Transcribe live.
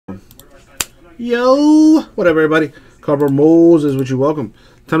Yo! What up, everybody? Cardboard Moles is what you welcome.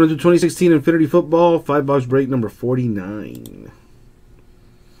 Time to do 2016 Infinity Football, 5-box break number 49.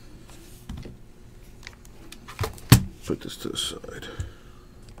 Put this to the side.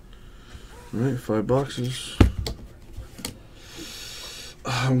 Alright, 5 boxes.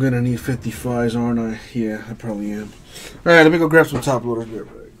 I'm gonna need 55s, aren't I? Yeah, I probably am. Alright, let me go grab some top loaders there.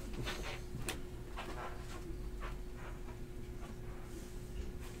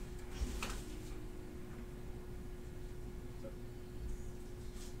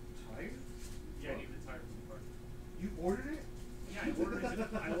 You ordered it? Yeah, I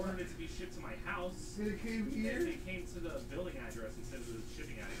ordered it to be shipped to my house. And it came here? And it came to the billing address instead of the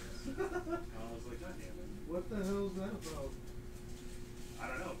shipping address. I was like, God damn it. What the hell is that about? I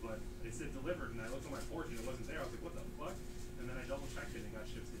don't know, but it said delivered, and I looked on my porch and it wasn't there. I was like, what the fuck? And then I double checked it and it got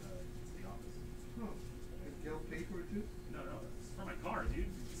shipped to the office. Huh. And Gail paid for it too? No, it's for my car, dude.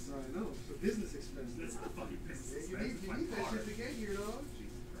 I know. It's a business expense. It's not a fucking business You expense. need that shit to get here, dog.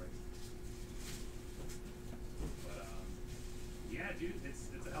 Jesus Christ. But, yeah, dude,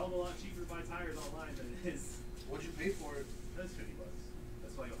 it's a hell of a lot cheaper to buy tires online than it is. What'd you pay for it? That's $50.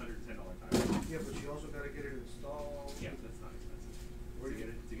 That's like $110 tire. Yeah, but you also gotta get it installed. Yeah, but that's not expensive.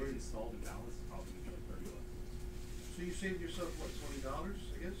 To get it installed and balanced, probably would be like $30. So you saved yourself what, $20?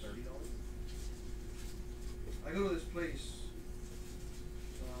 I guess. $30. I go to this place,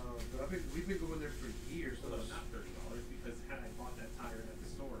 but we've been going there for years. Well, no, not $30 because had I bought that tire at the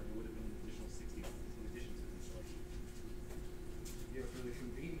store, it would have been an additional $60 in addition to the installation. Yeah, for the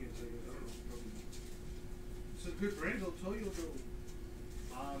convenience, I guess. I don't know. Probably. It's a good brand, though. Toyo, though.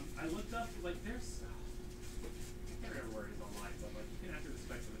 I looked up, like, there's, I can't remember where it is online, but, like, you can enter the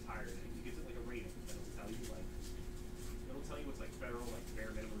specs of a tire, and you get to, like, a rating that'll tell you, like, what's, like, federal, like,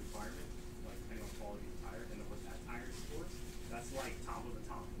 bare minimum requirement, like, depending on the quality of the tire, and then what that tire scores, that's, like, top of the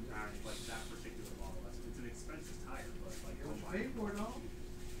top. Nice. Like, that particular model. It's an expensive tire, but, like, What'd you pay for it, all?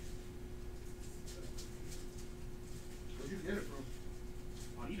 Where'd you get it from?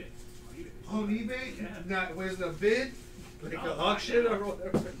 On eBay. On eBay? Yeah. Not, where's the bid? Like No, an auction or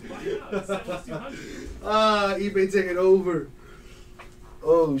whatever? It said it was 200. eBay taking over.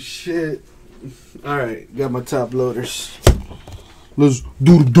 Oh, shit. Alright, got my top loaders. Let's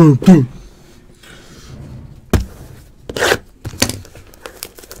do the damn thing.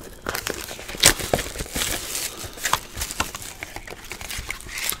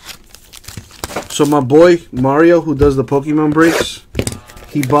 So my boy, Mario, who does the Pokemon breaks,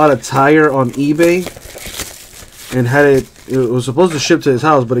 he bought a tire on eBay and had it was supposed to ship to his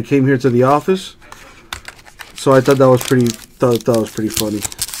house, but it came here to the office. So I thought that was pretty funny.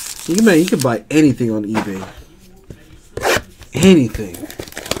 You can buy anything on eBay. Anything.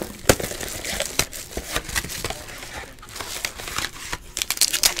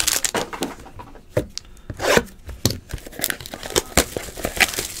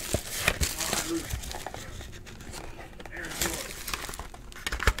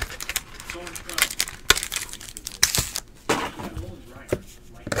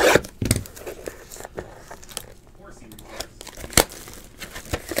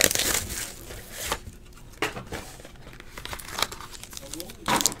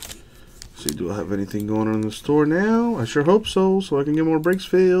 See, do I have anything going on in the store now? I sure hope so I can get more breaks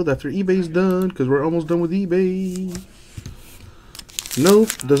filled after eBay's done, because we're almost done with eBay. Nope,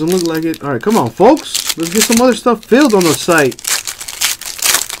 doesn't look like it. Alright, come on, folks. Let's get some other stuff filled on the site.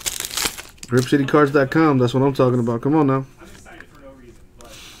 RipCityCards.com, that's what I'm talking about. Come on now. I'm excited for no reason,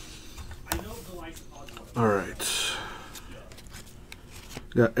 but I know the likes of Alright.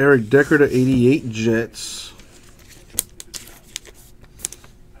 Got Eric Decker to 88 Jets.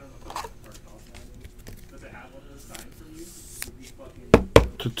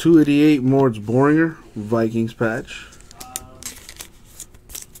 To 288 Moritz Boringer, Vikings patch.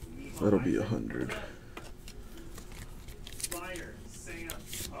 That'll be 100.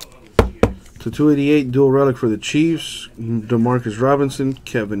 To 288 dual relic for the Chiefs, DeMarcus Robinson,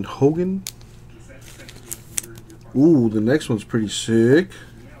 Kevin Hogan. Ooh, the next one's pretty sick.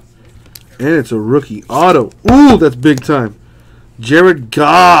 And it's a rookie auto. Ooh, that's big time. Jared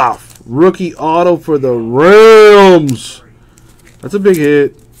Goff, rookie auto for the Rams. That's a big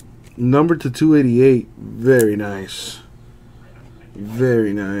hit. Number to 288. Very nice.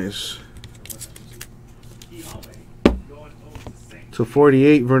 Very nice. To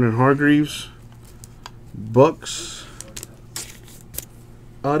 48, Vernon Hargreaves. Bucks.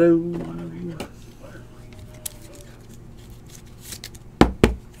 Auto.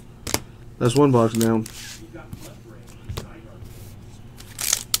 That's one box down.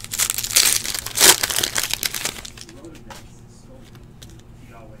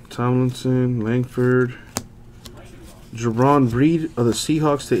 Tomlinson, Langford. Jerron Reed of the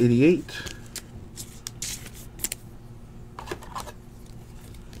Seahawks to 88.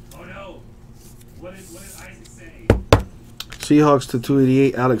 Oh no! What did Isaac say? Seahawks to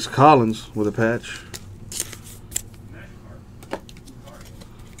 288. Alex Collins with a patch.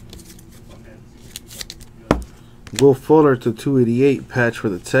 Will Fuller to 288. Patch for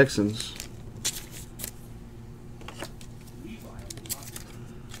the Texans.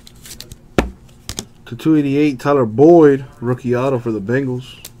 To 288, Tyler Boyd, rookie auto for the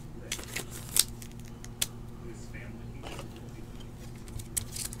Bengals.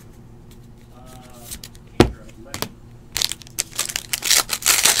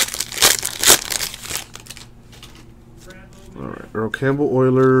 All right, Earl Campbell,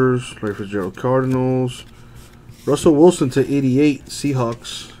 Oilers. Larry Fitzgerald, Cardinals. Russell Wilson to 88,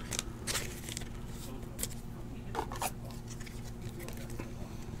 Seahawks.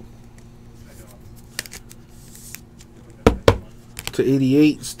 To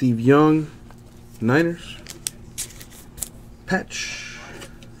 88, Steve Young, Niners. Patch.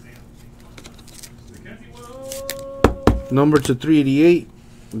 Number to 388,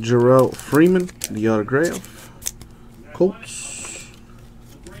 Jarrell Freeman, the autograph. Colts.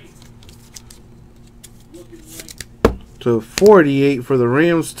 To 488 for the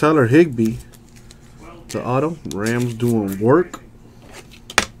Rams, Tyler Higbee, the auto. Rams doing work.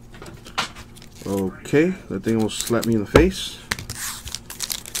 Okay, that thing will slap me in the face.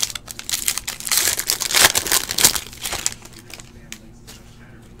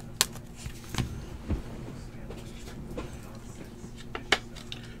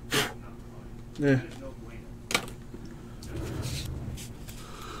 Yeah.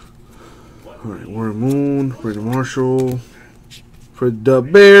 Alright, Warren Moon, Brandon Marshall. For the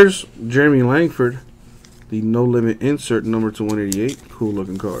Bears, Jeremy Langford, the No Limit insert number to 188. Cool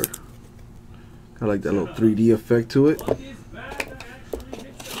looking card. I like that little 3D effect to it.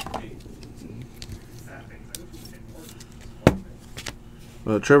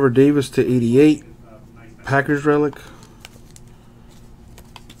 Trevor Davis to 88. Packers relic.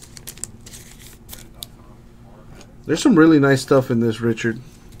 There's some really nice stuff in this, Richard. I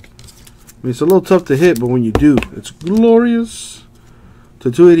mean, it's a little tough to hit, but when you do, it's glorious. To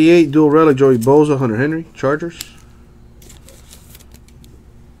 288, dual relic, Joey Bosa, Hunter Henry, Chargers.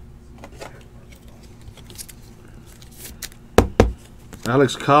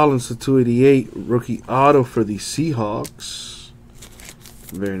 Alex Collins to 288, rookie auto for the Seahawks.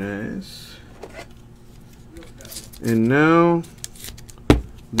 Very nice. And now,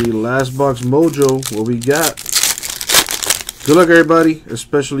 the last box mojo, what we got. Good luck, everybody,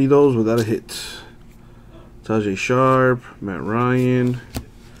 especially those without a hit. Tajay Sharp, Matt Ryan,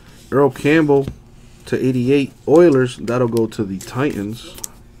 Earl Campbell to 88, Oilers. That'll go to the Titans.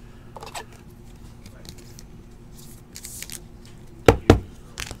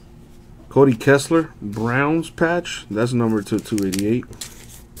 Cody Kessler, Browns patch. That's number to 288.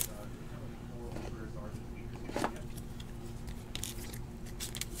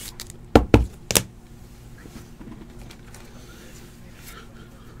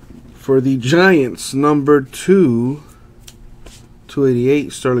 For the Giants, number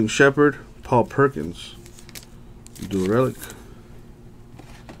 288, Sterling Shepard, Paul Perkins, dual relic.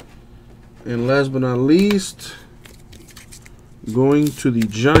 And last but not least, going to the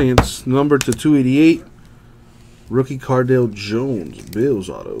Giants, number to 288, rookie Cardale Jones, Bills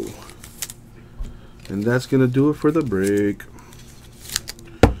auto. And that's going to do it for the break.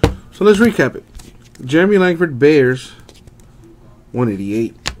 So let's recap it. Jeremy Langford, Bears,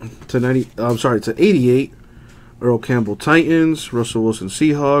 188. To 88. Earl Campbell, Titans. Russell Wilson,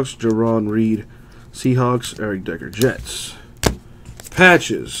 Seahawks. Jerron Reed, Seahawks. Eric Decker, Jets.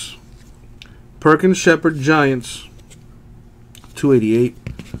 Patches. Perkins, Shepard, Giants, 288.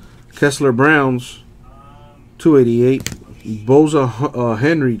 Kessler, Browns, 288. Bosa,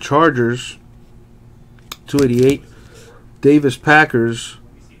 Henry, Chargers, 288. Davis, Packers,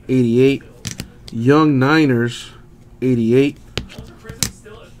 88. Young, Niners, 88.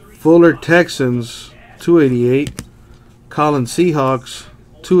 Fuller, Texans, 288. Collins, Seahawks,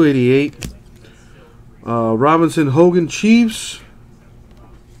 288. Robinson, Hogan, Chiefs,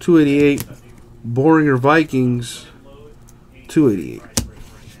 288. Boringer, Vikings, 288.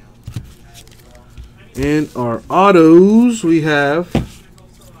 And our autos, we have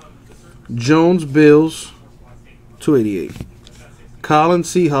Jones, Bills, 288. Collins,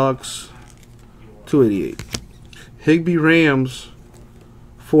 Seahawks, 288. Higbee, Rams,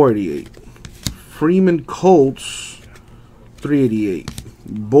 488. Freeman, Colts, 388.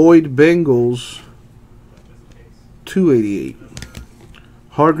 Boyd, Bengals, 288.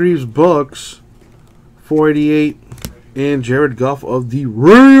 Hargreaves Bucks, 488. And Jared Goff of the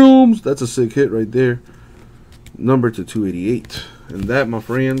Rams. That's a sick hit right there. Number to 288. And that, my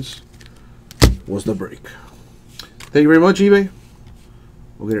friends, was the break. Thank you very much, eBay.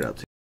 We'll get it out to you.